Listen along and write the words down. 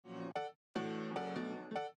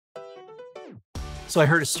So I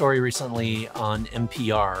heard a story recently on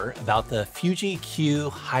NPR about the Fuji-Q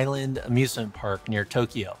Highland amusement park near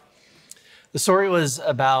Tokyo. The story was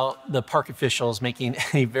about the park officials making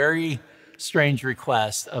a very strange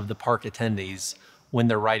request of the park attendees when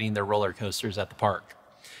they're riding their roller coasters at the park.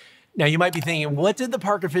 Now you might be thinking, what did the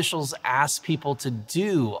park officials ask people to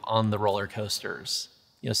do on the roller coasters?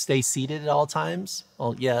 Stay seated at all times?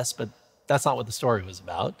 Well, yes, but that's not what the story was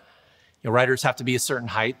about. Riders have to be a certain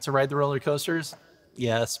height to ride the roller coasters?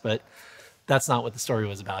 Yes, but that's not what the story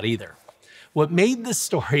was about either. What made this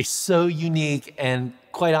story so unique and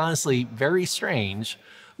quite honestly very strange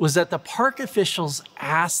was that the park officials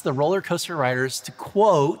asked the roller coaster riders to,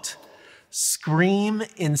 quote, scream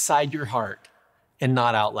inside your heart and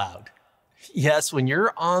not out loud. Yes, when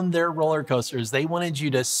you're on their roller coasters, they wanted you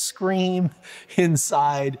to scream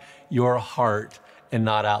inside your heart and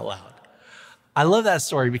not out loud. I love that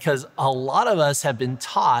story because a lot of us have been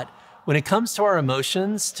taught when it comes to our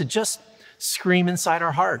emotions to just scream inside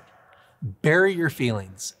our heart. Bury your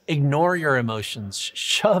feelings, ignore your emotions,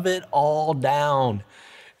 shove it all down,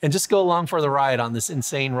 and just go along for the ride on this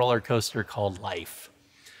insane roller coaster called life.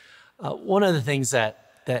 One of the things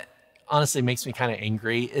that honestly makes me kind of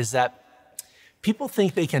angry is that people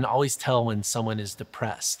think they can always tell when someone is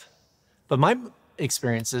depressed. But my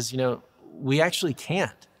experience is, we actually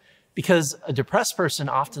can't, because a depressed person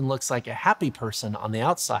often looks like a happy person on the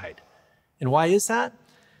outside. And why is that?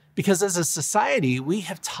 Because as a society, we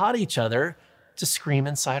have taught each other to scream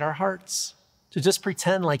inside our hearts, to just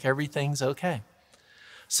pretend like everything's okay.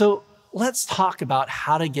 So let's talk about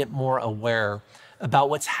how to get more aware about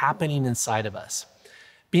what's happening inside of us.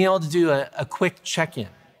 Being able to do a quick check-in.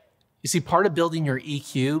 You see, part of building your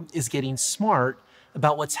EQ is getting smart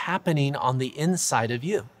about what's happening on the inside of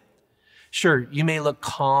you. Sure, you may look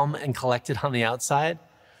calm and collected on the outside,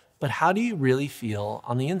 but how do you really feel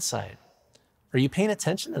on the inside? Are you paying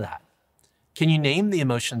attention to that? Can you name the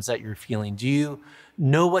emotions that you're feeling? Do you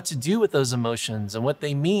know what to do with those emotions and what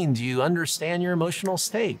they mean? Do you understand your emotional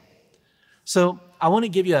state? So I want to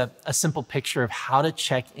give you a simple picture of how to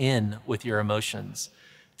check in with your emotions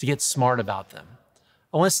to get smart about them.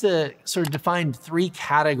 I want us to sort of define 3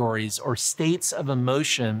 categories or states of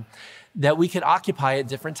emotion that we could occupy at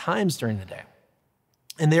different times during the day.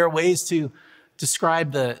 And there are ways to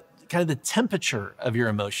describe the kind of the temperature of your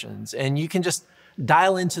emotions. And you can just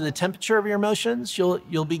dial into the temperature of your emotions.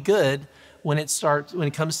 You'll be good when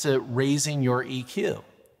it comes to raising your EQ.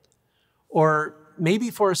 Or maybe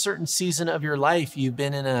for a certain season of your life, you've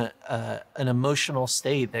been in an emotional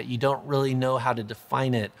state that you don't really know how to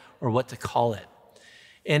define it or what to call it.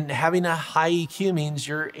 And having a high EQ means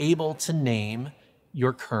you're able to name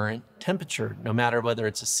your current temperature, no matter whether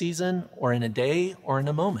it's a season or in a day or in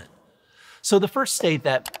a moment. So the first state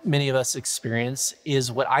that many of us experience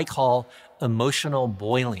is what I call emotional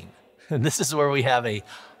boiling. And this is where we have a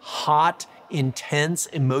hot, intense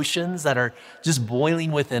emotions that are just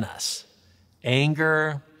boiling within us.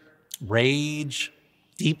 Anger, rage,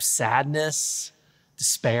 deep sadness,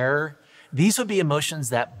 despair. These would be emotions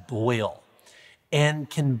that boil and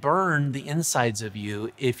can burn the insides of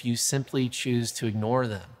you if you simply choose to ignore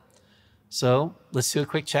them. So let's do a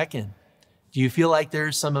quick check-in. Do you feel like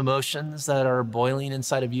there's some emotions that are boiling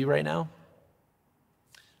inside of you right now?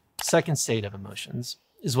 Second state of emotions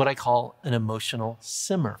is what I call an emotional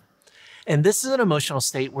simmer. And this is an emotional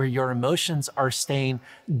state where your emotions are staying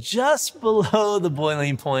just below the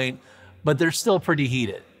boiling point, but they're still pretty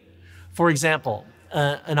heated. For example,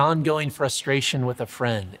 an ongoing frustration with a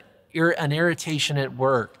friend, an irritation at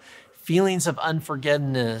work, feelings of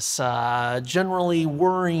unforgiveness, generally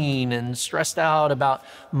worrying and stressed out about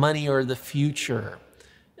money or the future.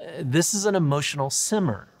 This is an emotional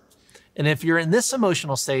simmer. And if you're in this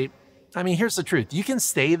emotional state, here's the truth. You can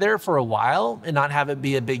stay there for a while and not have it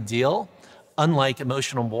be a big deal, unlike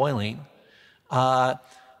emotional boiling, where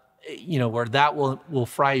that will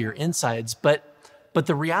fry your insides. But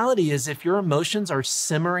the reality is, if your emotions are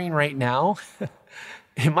simmering right now,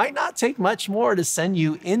 it might not take much more to send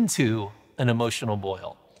you into an emotional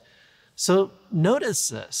boil. So notice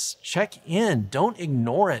this, check in, don't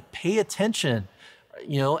ignore it, pay attention.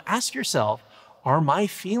 Ask yourself, are my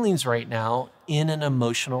feelings right now in an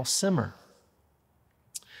emotional simmer?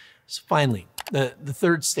 So finally, the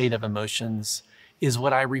third state of emotions is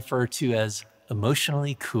what I refer to as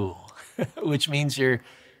emotionally cool, which means you're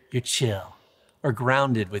chill or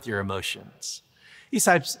grounded with your emotions. These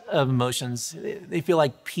types of emotions, they feel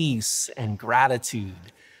like peace and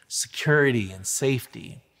gratitude, security and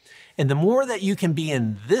safety. And the more that you can be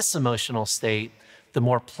in this emotional state, the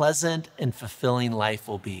more pleasant and fulfilling life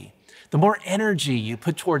will be. The more energy you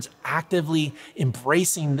put towards actively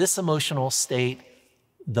embracing this emotional state,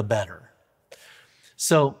 the better.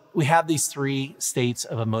 So we have these three states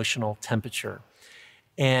of emotional temperature.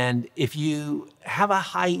 And if you have a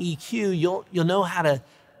high EQ, you'll know how to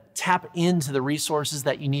tap into the resources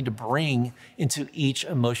that you need to bring into each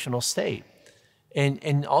emotional state.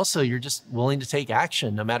 And also you're just willing to take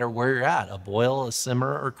action no matter where you're at, a boil, a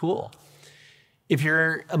simmer, or cool. If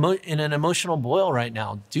you're in an emotional boil right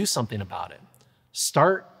now, do something about it.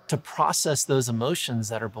 Start to process those emotions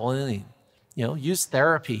that are boiling. Use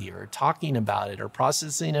therapy or talking about it or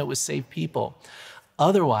processing it with safe people.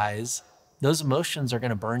 Otherwise, those emotions are going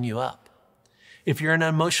to burn you up. If you're in an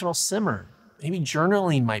emotional simmer, maybe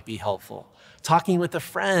journaling might be helpful. Talking with a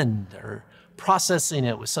friend or processing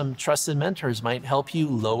it with some trusted mentors might help you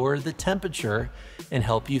lower the temperature and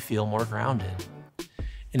help you feel more grounded.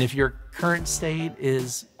 And if your current state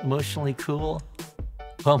is emotionally cool,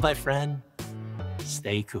 well, my friend,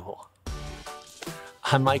 stay cool.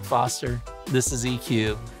 I'm Mike Foster. This is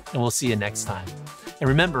EQ, and we'll see you next time. And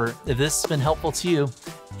remember, if this has been helpful to you,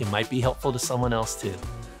 it might be helpful to someone else too.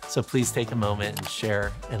 So please take a moment and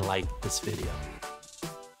share and like this video.